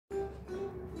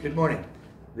Good morning.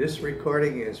 This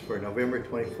recording is for November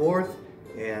 24th,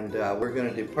 and we're going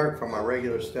to depart from our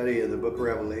regular study of the book of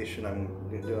Revelation. I'm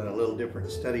doing a little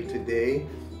different study today.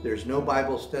 There's no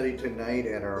Bible study tonight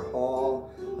at our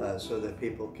hall so that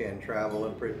people can travel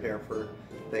and prepare for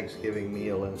Thanksgiving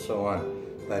meal and so on.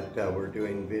 But we're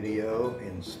doing video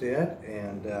instead,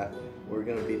 and we're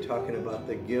going to be talking about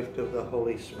the gift of the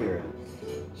Holy Spirit.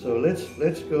 So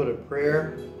let's go to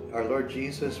prayer. Our Lord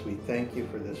Jesus, we thank you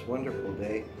for this wonderful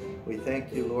day. We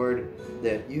thank you, Lord,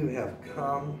 that you have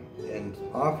come and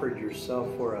offered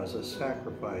yourself for us, a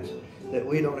sacrifice, that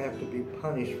we don't have to be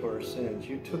punished for our sins.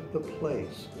 You took the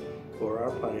place for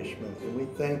our punishment, and we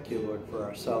thank you, Lord, for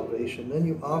our salvation. Then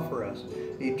you offer us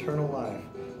eternal life.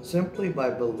 Simply by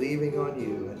believing on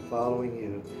you and following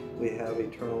you, we have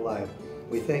eternal life.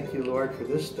 We thank you, Lord, for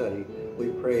this study. We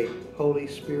pray, Holy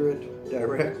Spirit,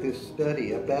 direct this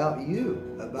study about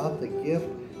you, about the gift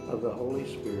of the Holy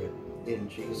Spirit. In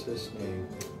Jesus' name,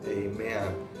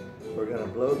 amen. We're going to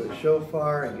blow the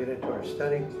shofar and get into our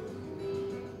study.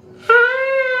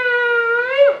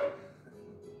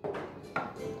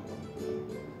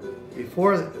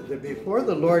 Before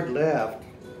the Lord left,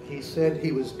 he said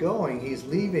he's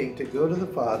leaving to go to the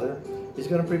Father. He's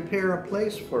going to prepare a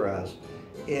place for us.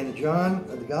 In John,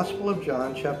 the Gospel of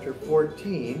John, chapter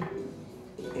 14,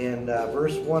 in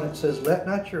verse 1, it says, "Let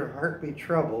not your heart be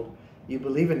troubled. You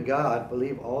believe in God,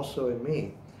 believe also in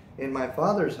me. In my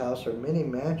Father's house are many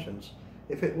mansions.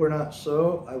 If it were not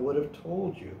so, I would have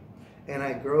told you. And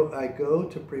I go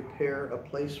to prepare a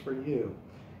place for you.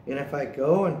 And if I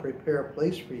go and prepare a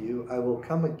place for you, I will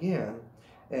come again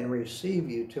and receive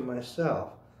you to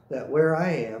myself, that where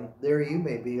I am, there you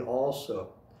may be also.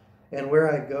 And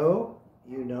where I go,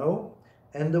 you know,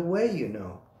 and the way you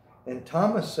know." And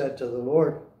Thomas said to the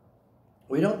Lord,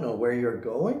 "We don't know where you're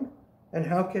going, and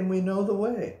how can we know the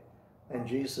way?" And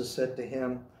Jesus said to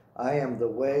him, "I am the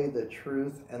way, the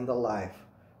truth, and the life.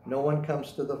 No one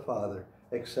comes to the Father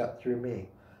except through me."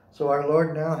 So our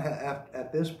Lord now,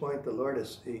 at this point, the Lord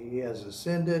he has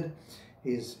ascended.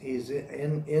 He's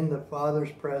in the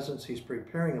Father's presence. He's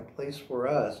preparing a place for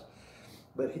us.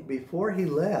 But before he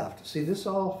left, see, this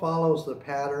all follows the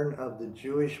pattern of the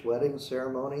Jewish wedding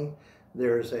ceremony.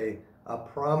 There's a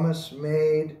promise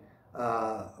made,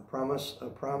 a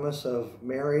promise of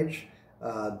marriage.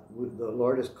 The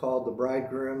Lord is called the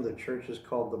bridegroom. The church is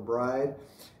called the bride.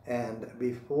 And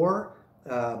before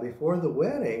the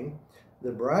wedding,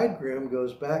 the bridegroom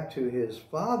goes back to his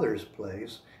father's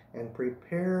place and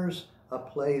prepares a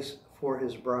place for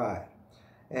his bride.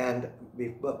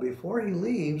 But before he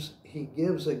leaves, he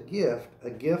gives a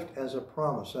gift as a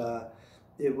promise.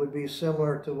 It would be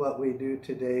similar to what we do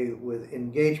today with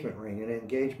engagement ring. An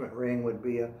engagement ring would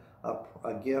be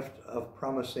a gift of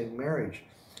promising marriage.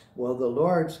 Well, the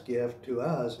Lord's gift to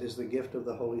us is the gift of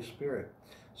the Holy Spirit.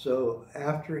 So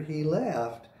after he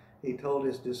left, he told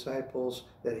his disciples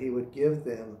that he would give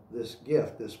them this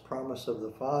gift, this promise of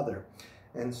the Father.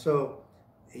 And so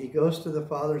he goes to the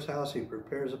Father's house. He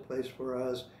prepares a place for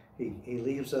us. He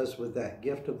leaves us with that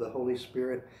gift of the Holy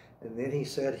Spirit. And then he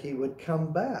said he would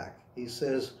come back. He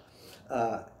says,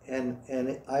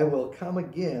 and I will come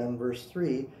again, verse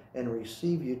 3, and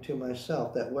receive you to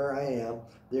myself, that where I am,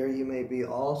 there you may be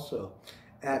also.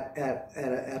 At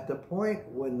the point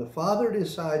when the Father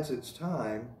decides it's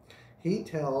time, he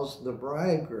tells the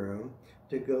bridegroom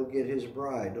to go get his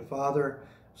bride. The Father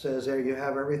says, there, you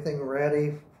have everything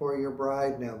ready for your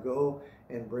bride. Now go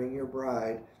and bring your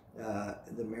bride.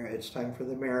 It's time for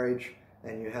the marriage,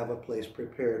 and you have a place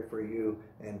prepared for you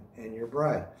and your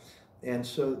bride. And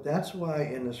so that's why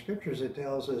in the scriptures it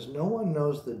tells us no one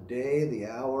knows the day, the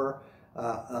hour,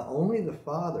 only the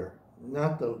Father.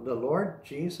 Not the Lord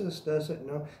Jesus doesn't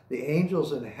know. The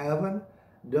angels in heaven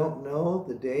don't know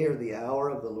the day or the hour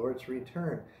of the Lord's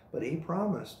return. But he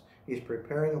promised. He's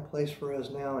preparing a place for us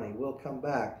now, and he will come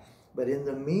back. But in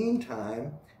the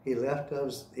meantime, he left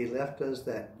us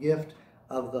that gift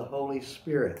of the Holy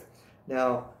Spirit.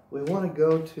 Now we want to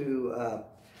go to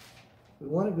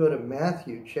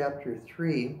Matthew chapter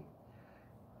 3,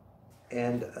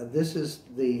 and this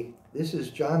is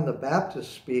John the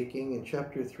Baptist speaking in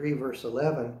chapter 3, verse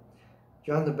 11.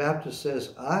 John the Baptist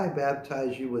says, "I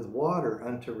baptize you with water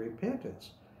unto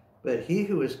repentance. But he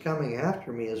who is coming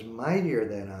after me is mightier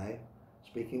than I,"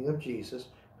 speaking of Jesus,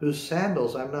 "whose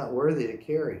sandals I'm not worthy to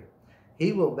carry.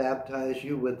 He will baptize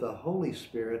you with the Holy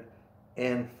Spirit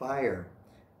and fire."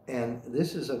 And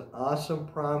this is an awesome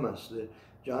promise that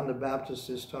John the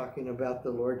Baptist is talking about the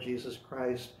Lord Jesus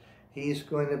Christ. He's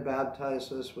going to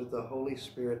baptize us with the Holy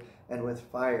Spirit and with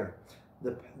fire.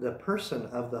 the person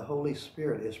of the Holy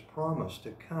Spirit is promised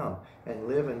to come and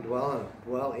live and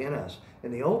dwell in us.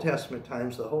 In the Old Testament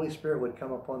times, the Holy Spirit would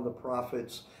come upon the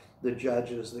prophets, the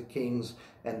judges, the kings,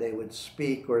 and they would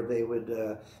speak, or they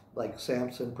would, like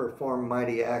Samson, perform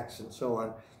mighty acts and so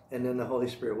on, and then the Holy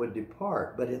Spirit would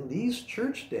depart. But in these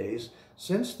church days,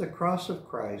 since the cross of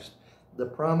Christ, the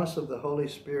promise of the Holy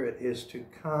Spirit is to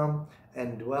come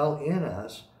and dwell in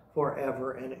us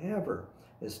forever and ever.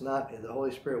 It's not, the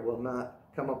Holy Spirit will not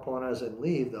come upon us and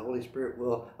leave. The Holy Spirit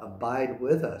will abide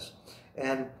with us.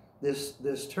 And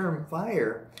this term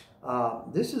fire,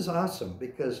 this is awesome,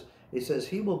 because it says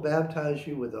he will baptize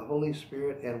you with the Holy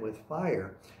Spirit and with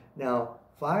fire. Now,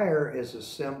 fire is a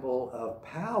symbol of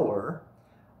power,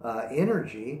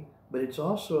 energy, but it's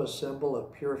also a symbol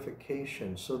of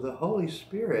purification. So the Holy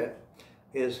Spirit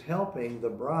is helping the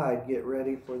bride get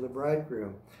ready for the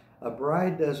bridegroom. A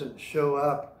bride doesn't show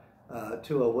up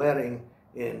to a wedding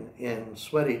in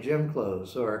sweaty gym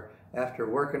clothes or after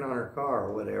working on her car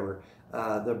or whatever.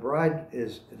 The bride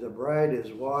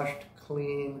is washed,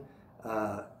 clean,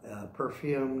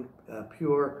 perfumed,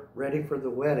 pure, ready for the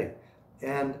wedding.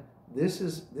 And this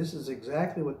is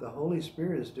exactly what the Holy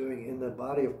Spirit is doing in the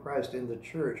body of Christ, in the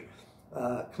church,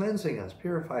 cleansing us,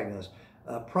 purifying us,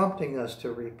 prompting us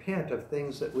to repent of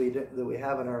things that we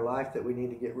have in our life that we need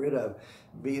to get rid of.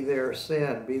 Be there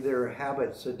sin, be there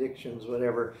habits, addictions,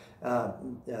 whatever,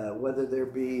 whether there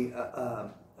be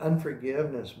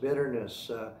unforgiveness,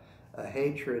 bitterness,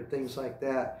 hatred, things like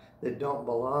that don't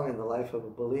belong in the life of a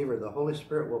believer. The Holy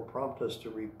Spirit will prompt us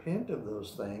to repent of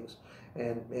those things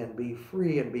and be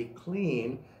free and be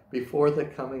clean before the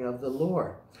coming of the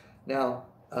Lord. Now,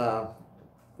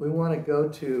 we want to go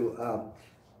to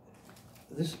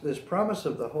this promise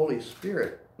of the Holy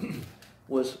Spirit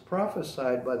was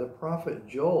prophesied by the prophet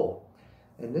Joel,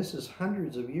 and this is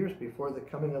hundreds of years before the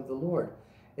coming of the Lord.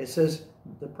 It says,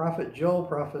 the prophet Joel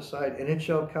prophesied, and it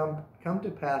shall come to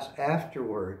pass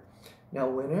afterward. Now,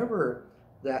 whenever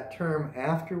that term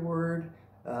afterward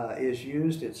is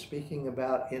used, it's speaking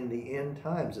about in the end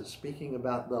times. It's speaking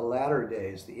about the latter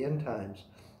days, the end times.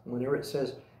 Whenever it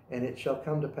says, and it shall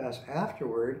come to pass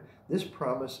afterward, this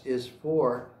promise is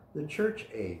for the church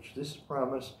age. This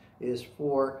promise is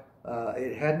for,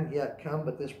 it hadn't yet come,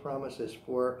 but this promise is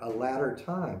for a latter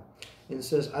time. And it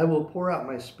says, I will pour out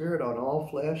my spirit on all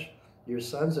flesh. Your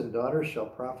sons and daughters shall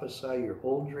prophesy. Your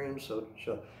old men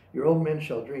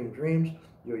shall dream dreams.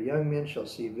 Your young men shall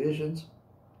see visions.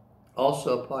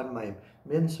 Also upon my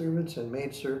men servants and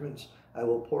maid servants, I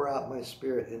will pour out my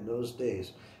spirit in those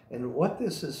days. And what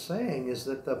this is saying is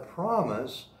that the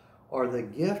promise or the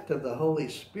gift of the Holy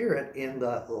Spirit in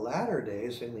the latter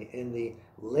days, in the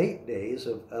late days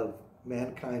of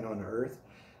mankind on earth,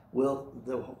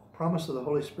 the promise of the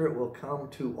Holy Spirit will come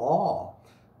to all,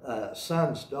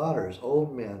 sons, daughters,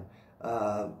 old men,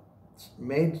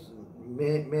 men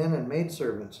and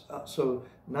maidservants. So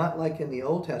not like in the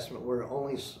Old Testament where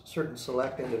only certain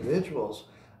select individuals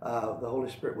the Holy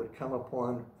Spirit would come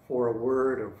upon for a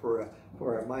word or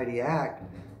for a mighty act,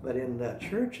 but in the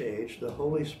church age, the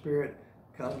Holy Spirit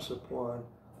comes upon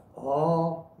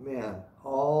all men,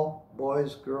 all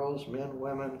boys, girls, men,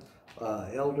 women,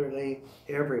 elderly,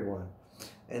 everyone.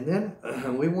 And then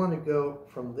we want to go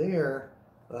from there,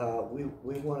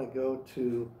 we want to go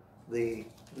to the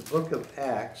book of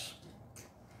Acts,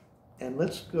 and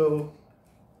let's go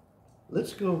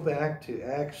back to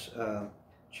Acts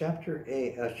chapter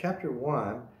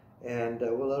 1, and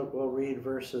we'll read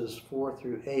verses 4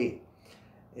 through 8.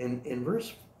 In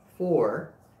verse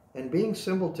 4, and being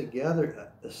assembled together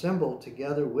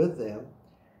with them,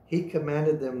 he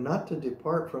commanded them not to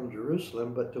depart from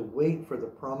Jerusalem, but to wait for the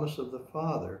promise of the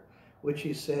Father, which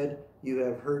he said, you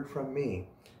have heard from me.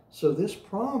 So this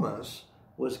promise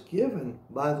was given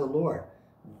by the Lord.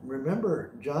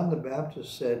 Remember, John the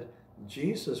Baptist said,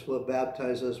 Jesus will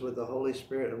baptize us with the Holy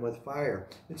Spirit and with fire.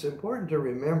 It's important to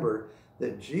remember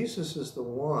that Jesus is the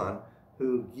one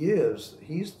who gives,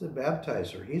 he's the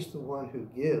baptizer, he's the one who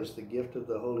gives the gift of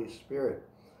the Holy Spirit.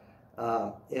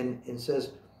 And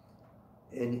says,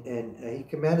 and he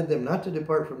commanded them not to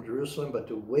depart from Jerusalem, but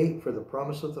to wait for the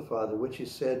promise of the Father, which he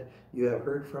said, you have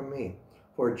heard from me.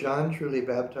 For John truly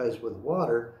baptized with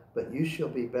water, but you shall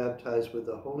be baptized with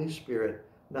the Holy Spirit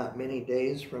not many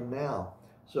days from now.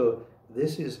 So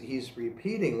he's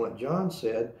repeating what John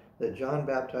said, that John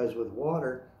baptized with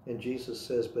water, and Jesus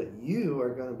says, but you are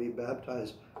going to be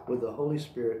baptized with the Holy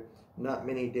Spirit not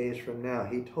many days from now.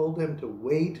 He told them to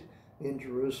wait in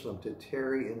Jerusalem, to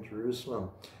tarry in Jerusalem.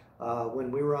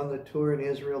 When we were on the tour in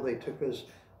Israel, they took us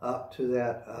up to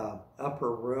that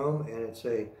upper room, and it's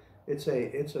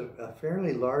a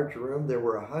fairly large room. There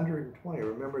were 120.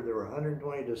 Remember, there were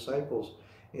 120 disciples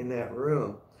in that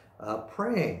room,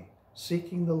 praying,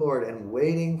 seeking the Lord, and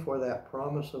waiting for that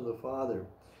promise of the Father.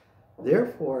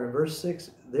 Therefore, in verse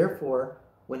 6, therefore,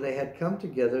 when they had come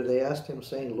together, they asked him,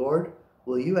 saying, Lord,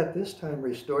 will you at this time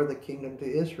restore the kingdom to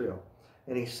Israel?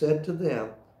 And he said to them,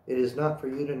 it is not for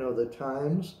you to know the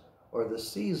times or the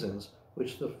seasons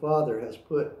which the Father has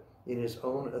put in his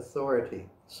own authority.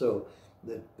 So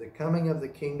the coming of the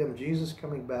kingdom, Jesus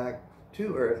coming back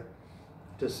to earth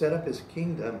to set up his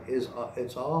kingdom,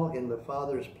 it's all in the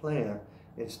Father's plan.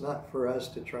 It's not for us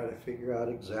to try to figure out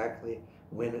exactly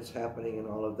when it's happening and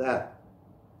all of that.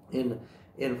 In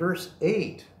verse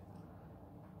 8,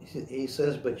 he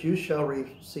says, but you shall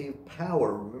receive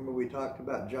power. Remember, we talked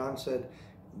about, John said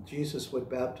Jesus would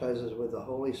baptize us with the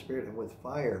Holy Spirit and with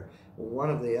fire. One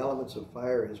of the elements of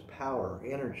fire is power,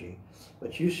 energy.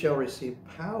 But you shall receive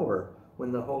power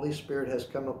when the Holy Spirit has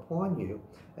come upon you,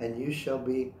 and you shall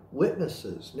be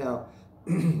witnesses. Now,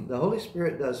 the Holy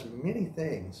Spirit does many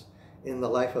things in the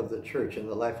life of the church, in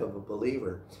the life of a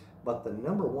believer. But the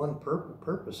number one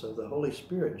purpose of the Holy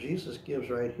Spirit, Jesus gives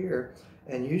right here,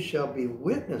 and you shall be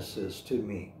witnesses to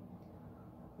me.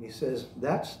 He says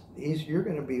you're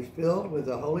going to be filled with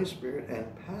the Holy Spirit and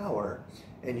power,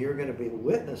 and you're going to be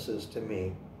witnesses to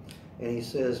me. And he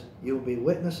says, you'll be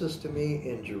witnesses to me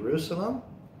in Jerusalem,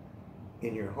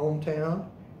 in your hometown,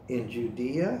 in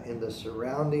Judea, in the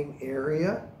surrounding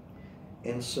area,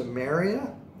 in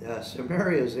Samaria.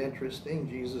 Samaria is interesting.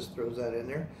 Jesus throws that in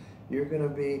there. You're going to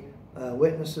be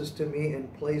witnesses to me in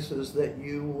places that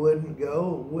you wouldn't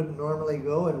normally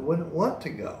go, and wouldn't want to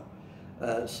go.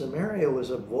 Samaria was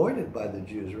avoided by the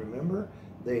Jews, remember?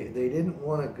 They didn't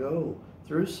want to go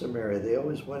through Samaria. They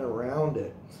always went around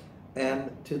it.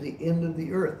 And to the end of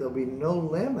the earth, there'll be no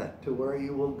limit to where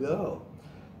you will go.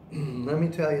 Let me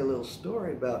tell you a little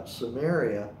story about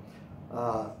Samaria.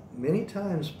 Many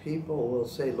times people will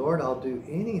say, Lord, I'll do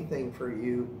anything for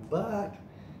you, but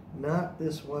not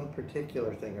this one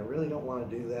particular thing. I really don't want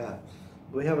to do that.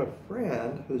 We have a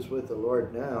friend who's with the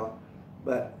Lord now,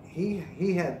 but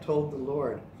he had told the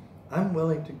Lord, I'm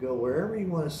willing to go wherever you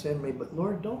want to send me, but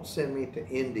Lord, don't send me to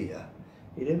India.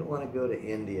 He didn't want to go to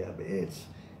India, but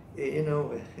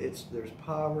there's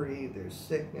poverty, there's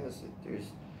sickness,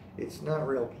 it's not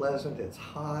real pleasant, it's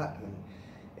hot,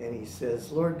 and he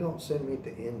says, Lord, don't send me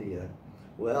to India.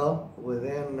 Well,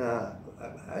 within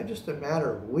just a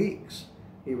matter of weeks,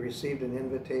 he received an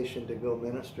invitation to go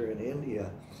minister in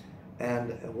India.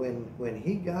 And when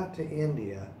he got to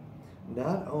India,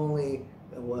 not only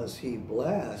was he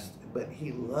blessed, but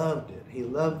he loved it. He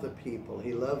loved the people.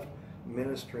 He loved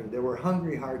ministering. There were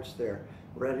hungry hearts there,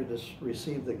 ready to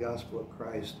receive the gospel of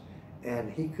Christ.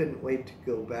 And he couldn't wait to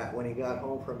go back. When he got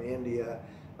home from India,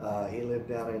 he lived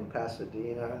down in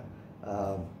Pasadena.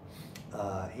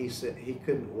 He said he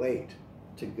couldn't wait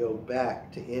to go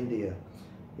back to India.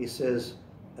 He says,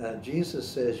 Jesus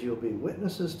says, you'll be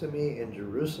witnesses to me in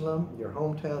Jerusalem, your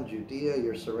hometown, Judea,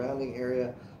 your surrounding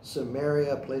area,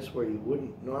 Samaria, a place where you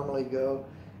wouldn't normally go,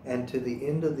 and to the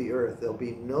end of the earth. There'll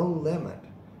be no limit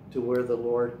to where the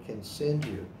Lord can send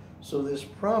you. So this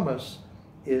promise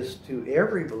is to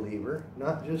every believer,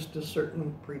 not just to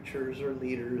certain preachers or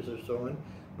leaders or so on,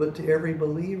 but to every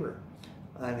believer.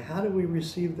 And how do we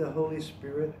receive the Holy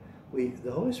Spirit?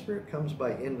 The Holy Spirit comes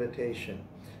by invitation.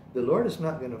 The Lord is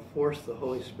not going to force the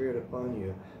Holy Spirit upon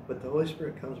you, but the Holy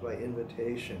Spirit comes by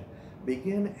invitation.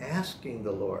 Begin asking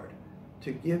the Lord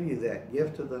to give you that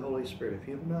gift of the Holy Spirit. If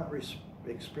you've not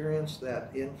experienced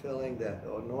that infilling, that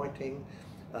anointing,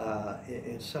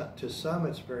 to some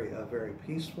it's a very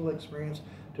peaceful experience.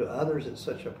 To others it's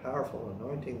such a powerful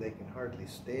anointing they can hardly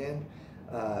stand.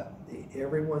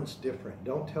 Everyone's different.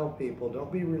 Don't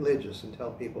be religious and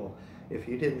tell people, if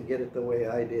you didn't get it the way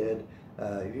I did,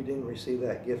 if you didn't receive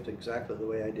that gift exactly the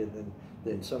way I did,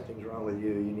 then something's wrong with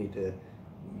you.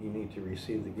 You need to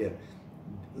receive the gift.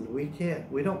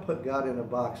 We don't put God in a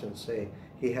box and say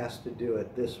he has to do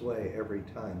it this way every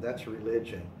time. That's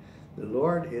religion. The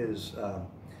Lord is,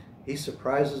 he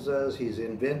surprises us. He's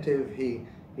inventive.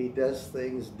 He does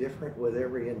things different with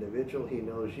every individual. He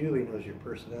knows you. He knows your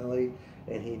personality,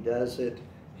 and he does it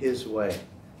his way.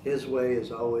 His way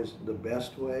is always the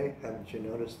best way. Haven't you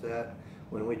noticed that?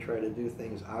 When we try to do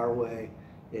things our way,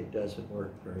 it doesn't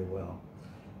work very well.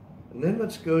 And then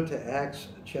let's go to Acts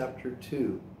chapter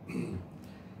 2.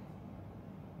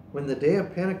 When the day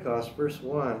of Pentecost, verse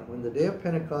 1, when the day of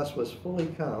Pentecost was fully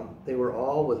come, they were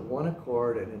all with one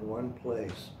accord and in one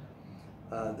place.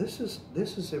 This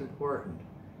is important.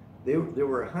 There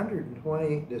were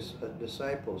 120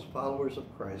 disciples, followers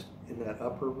of Christ, in that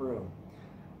upper room.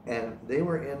 And they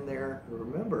were in there.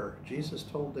 Remember, Jesus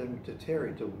told them to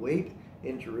tarry, to wait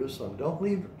in Jerusalem. Don't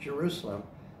leave Jerusalem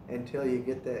until you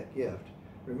get that gift.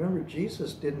 Remember,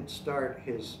 Jesus didn't start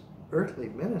his earthly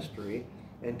ministry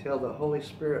until the Holy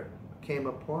Spirit came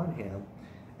upon him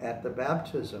at the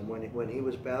baptism. When he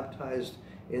was baptized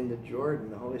in the Jordan,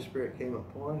 the Holy Spirit came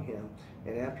upon him.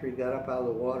 And after he got up out of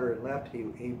the water and left, he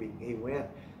went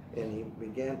and he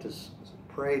began to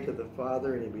pray to the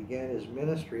Father, and he began his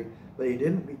ministry, but he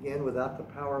didn't begin without the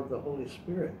power of the Holy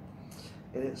Spirit.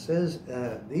 And it says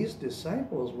these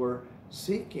disciples were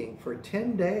seeking for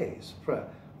 10 days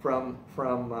from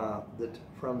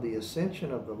the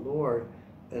ascension of the Lord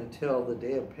until the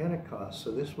day of Pentecost.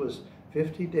 So this was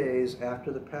 50 days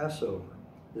after the Passover,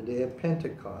 the day of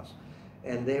Pentecost.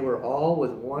 And they were all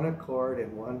with one accord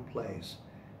in one place.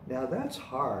 Now that's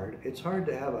hard. It's hard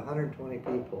to have 120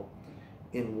 people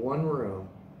in one room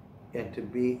and to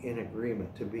be in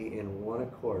agreement, to be in one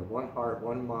accord, one heart,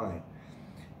 one mind.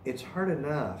 It's hard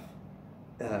enough.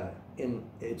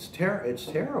 It's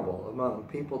terrible among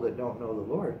people that don't know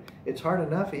the Lord. It's hard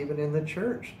enough even in the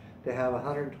church to have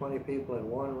 120 people in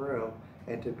one room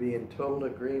and to be in total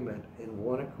agreement, in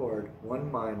one accord,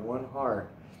 one mind, one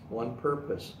heart, one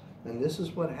purpose. And this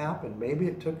is what happened. Maybe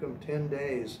it took them 10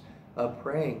 days of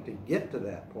praying to get to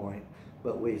that point,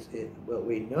 but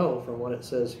we know from what it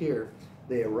says here,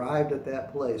 they arrived at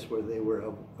that place where they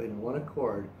were in one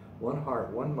accord, one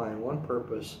heart, one mind, one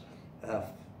purpose,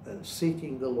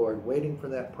 seeking the Lord, waiting for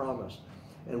that promise.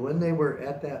 And when they were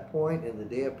at that point and the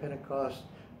day of Pentecost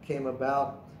came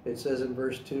about, it says in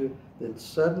verse 2, then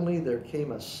suddenly there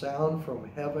came a sound from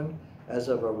heaven as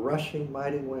of a rushing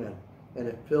mighty wind, and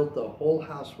it filled the whole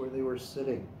house where they were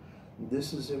sitting.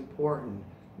 This is important.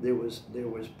 There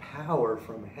was power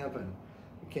from heaven.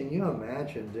 Can you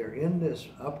imagine? They're in this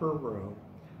upper room,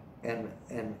 and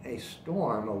a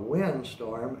storm, a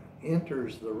windstorm,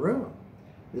 enters the room.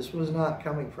 This was not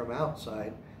coming from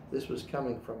outside. This was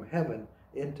coming from heaven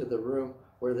into the room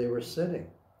where they were sitting.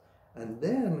 And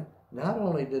then, not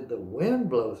only did the wind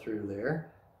blow through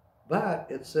there, but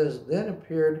it says, then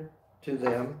appeared to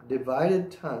them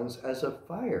divided tongues as of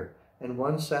fire, and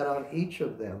one sat on each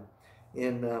of them.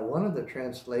 In one of the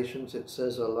translations, it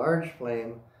says a large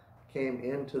flame came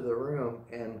into the room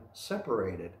and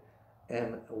separated,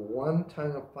 and one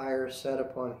tongue of fire sat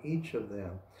upon each of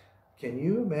them. Can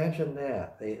you imagine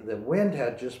that? The wind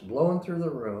had just blown through the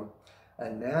room,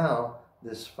 and now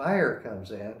this fire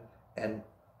comes in, and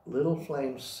little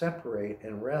flames separate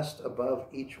and rest above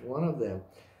each one of them.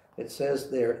 It says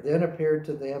there, then appeared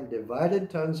to them divided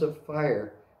tongues of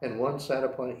fire, and one sat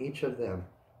upon each of them.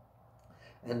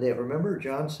 And they, remember,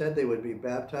 John said they would be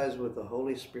baptized with the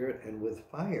Holy Spirit and with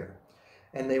fire.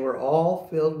 And they were all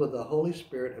filled with the Holy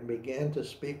Spirit and began to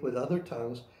speak with other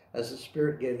tongues as the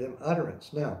Spirit gave them utterance.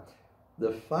 Now,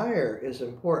 the fire is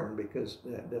important because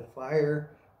the fire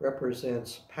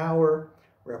represents power,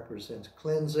 represents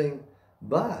cleansing,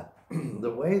 but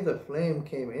the way the flame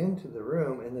came into the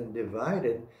room and then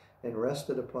divided and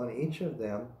rested upon each of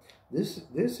them, this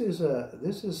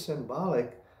is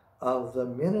symbolic of the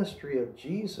ministry of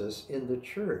Jesus in the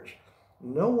church.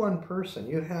 No one person,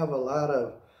 you have a lot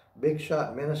of big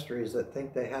shot ministries that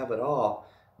think they have it all,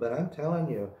 but I'm telling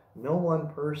you, no one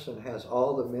person has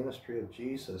all the ministry of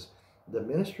Jesus. The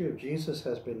ministry of Jesus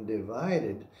has been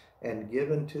divided and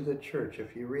given to the church.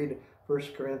 If you read 1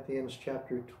 Corinthians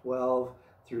chapter 12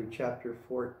 through chapter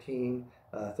 14,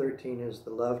 13 is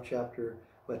the love chapter,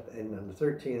 but in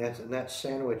 13, that's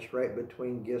sandwiched right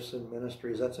between gifts and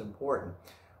ministries. That's important.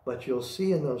 But you'll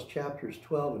see in those chapters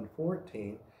 12 and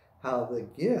 14 how the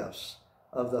gifts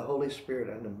of the Holy Spirit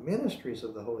and the ministries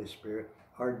of the Holy Spirit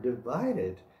are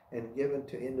divided and given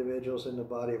to individuals in the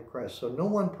body of Christ. So no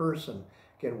one person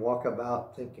can walk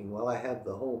about thinking, well, I have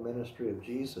the whole ministry of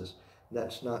Jesus.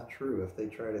 That's not true if they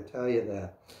try to tell you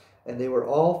that. And they were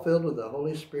all filled with the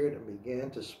Holy Spirit and began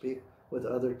to speak with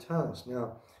other tongues.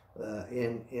 Now,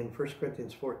 in 1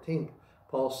 Corinthians 14,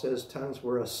 Paul says tongues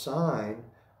were a sign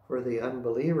for the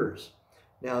unbelievers.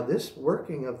 Now, this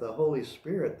working of the Holy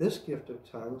Spirit, this gift of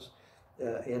tongues,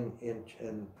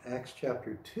 in Acts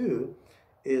chapter 2,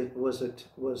 it was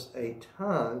a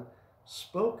tongue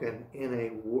spoken in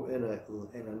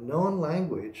a known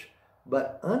language,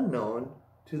 but unknown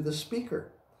to the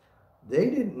speaker. They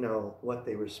didn't know what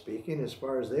they were speaking. As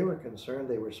far as they were concerned,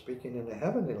 they were speaking in a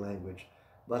heavenly language.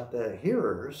 But the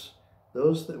hearers,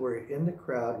 those that were in the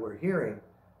crowd were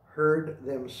heard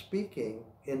them speaking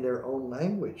in their own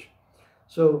language.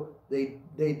 So they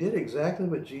did exactly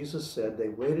what Jesus said. They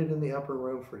waited in the upper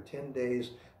room for 10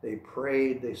 days. They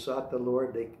prayed. They sought the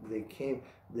Lord. They became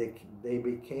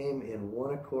in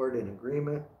one accord, in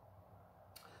agreement.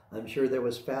 I'm sure there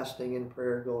was fasting and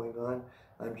prayer going on.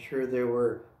 I'm sure there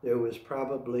was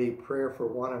probably prayer for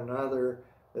one another.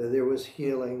 There was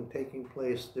healing taking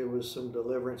place. There was some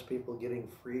deliverance, people getting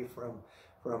free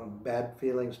from bad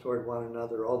feelings toward one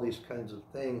another, all these kinds of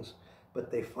things. But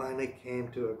they finally came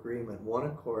to agreement, one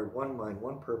accord, one mind,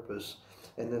 one purpose,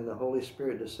 and then the Holy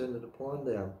Spirit descended upon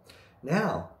them.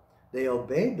 Now, they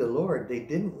obeyed the Lord. They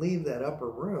didn't leave that upper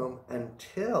room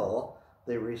until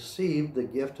they received the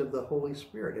gift of the Holy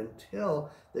Spirit, until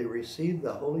they received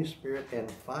the Holy Spirit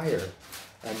and fire.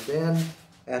 And then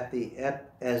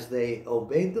as they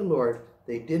obeyed the Lord,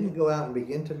 they didn't go out and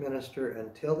begin to minister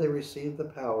until they received the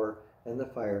power and the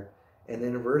fire. And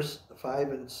then in verse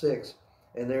 5 and 6,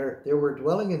 and there were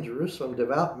dwelling in Jerusalem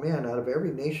devout men out of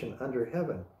every nation under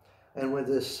heaven. And when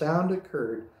this sound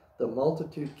occurred, the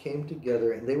multitude came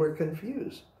together, and they were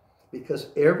confused, because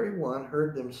everyone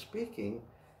heard them speaking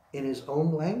in his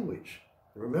own language.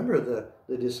 Remember,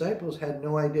 the disciples had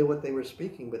no idea what they were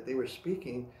speaking, but they were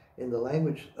speaking in the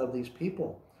language of these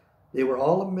people. They were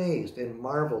all amazed and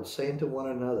marveled, saying to one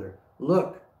another,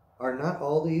 "Look, are not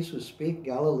all these who speak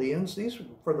Galileans?" These,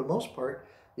 for the most part,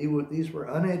 these were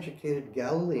uneducated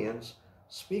Galileans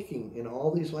speaking in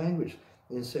all these languages.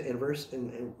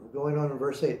 And going on in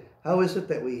verse 8, how is it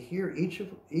that we hear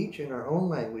each in our own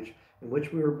language in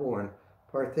which we were born?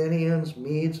 Parthians,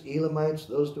 Medes, Elamites,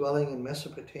 those dwelling in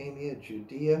Mesopotamia,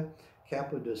 Judea,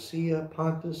 Cappadocia,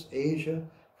 Pontus, Asia,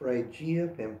 Phrygia,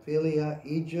 Pamphylia,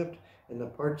 Egypt, and the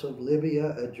parts of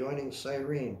Libya adjoining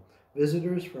Cyrene,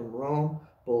 visitors from Rome,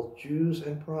 both Jews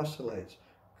and proselytes,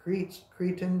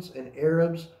 Cretans and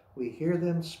Arabs, we hear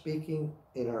them speaking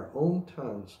in our own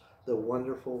tongues the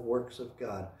wonderful works of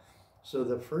God. So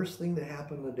the first thing that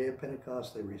happened on the day of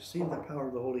Pentecost, they received the power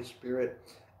of the Holy Spirit,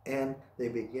 and they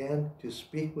began to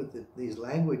speak with these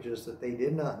languages that they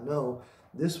did not know.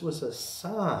 This was a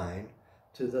sign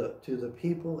to the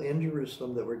people in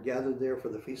Jerusalem that were gathered there for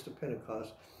the Feast of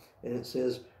Pentecost. And it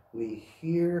says, we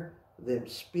hear them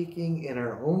speaking in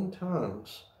our own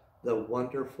tongues the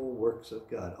wonderful works of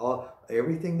God.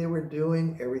 Everything they were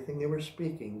doing, everything they were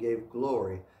speaking gave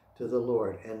glory to the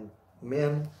Lord, and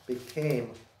men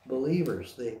became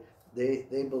believers.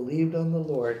 They believed on the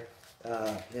Lord,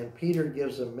 and Peter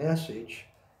gives a message,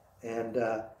 and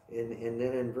then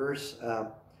in verse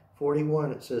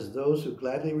 41 it says, those who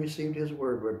gladly received his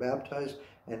word were baptized,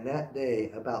 and that day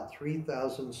about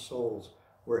 3,000 souls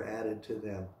were added to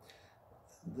them.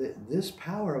 This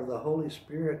power of the Holy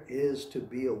Spirit is to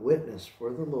be a witness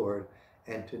for the Lord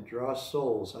and to draw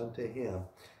souls unto him.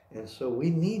 And so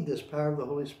we need this power of the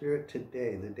Holy Spirit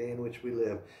today, the day in which we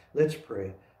live. Let's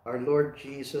pray. Our Lord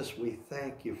Jesus, we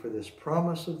thank you for this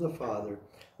promise of the Father.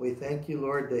 We thank you,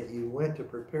 Lord, that you went to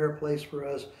prepare a place for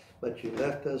us, but you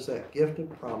left us that gift of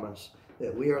promise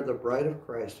that we are the bride of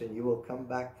Christ and you will come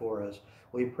back for us.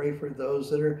 We pray for those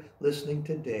that are listening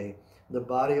today, the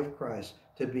body of Christ,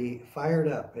 to be fired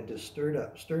up and to stirred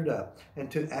up, and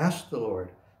to ask the Lord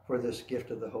for this gift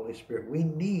of the Holy Spirit. We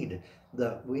need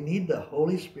the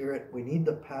Holy Spirit. We need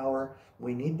the power.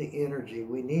 We need the energy.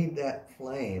 We need that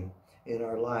flame in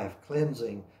our life,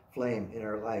 cleansing flame in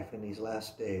our life in these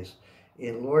last days.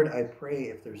 And Lord, I pray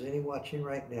if there's any watching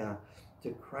right now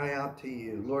to cry out to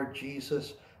you, Lord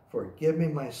Jesus, forgive me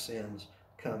my sins.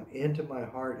 Come into my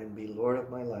heart and be Lord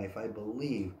of my life. I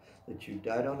believe that you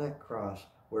died on that cross,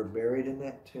 were buried in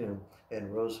that tomb,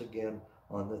 and rose again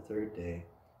on the third day.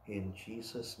 In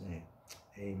Jesus' name,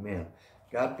 amen.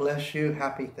 God bless you.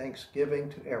 Happy Thanksgiving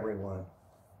to everyone.